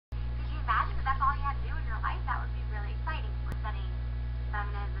you in your life, that would be really exciting. We're setting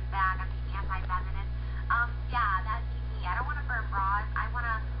feminism back. I'm being anti-feminist. Yeah, that'd be me. I don't want to burn bras. I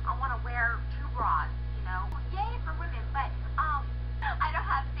wanna wear 2 bras, you know. Yay for women, but I don't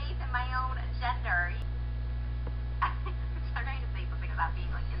have faith in my own gender. I'm trying to say something about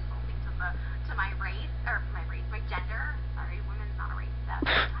being like insulting to my race, or my gender. Sorry, women's not a race. So,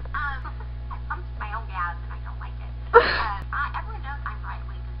 I'm my own gas and I don't like it. Everyone knows I'm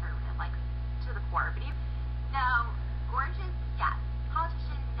right-wing conservative, like to the core. But no, gorgeous, yes.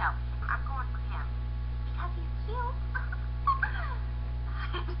 Politician, no. I'm going for him because he's cute.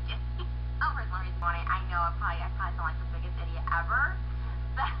 Oh, for some reason, I know I probably sound like the biggest idiot ever.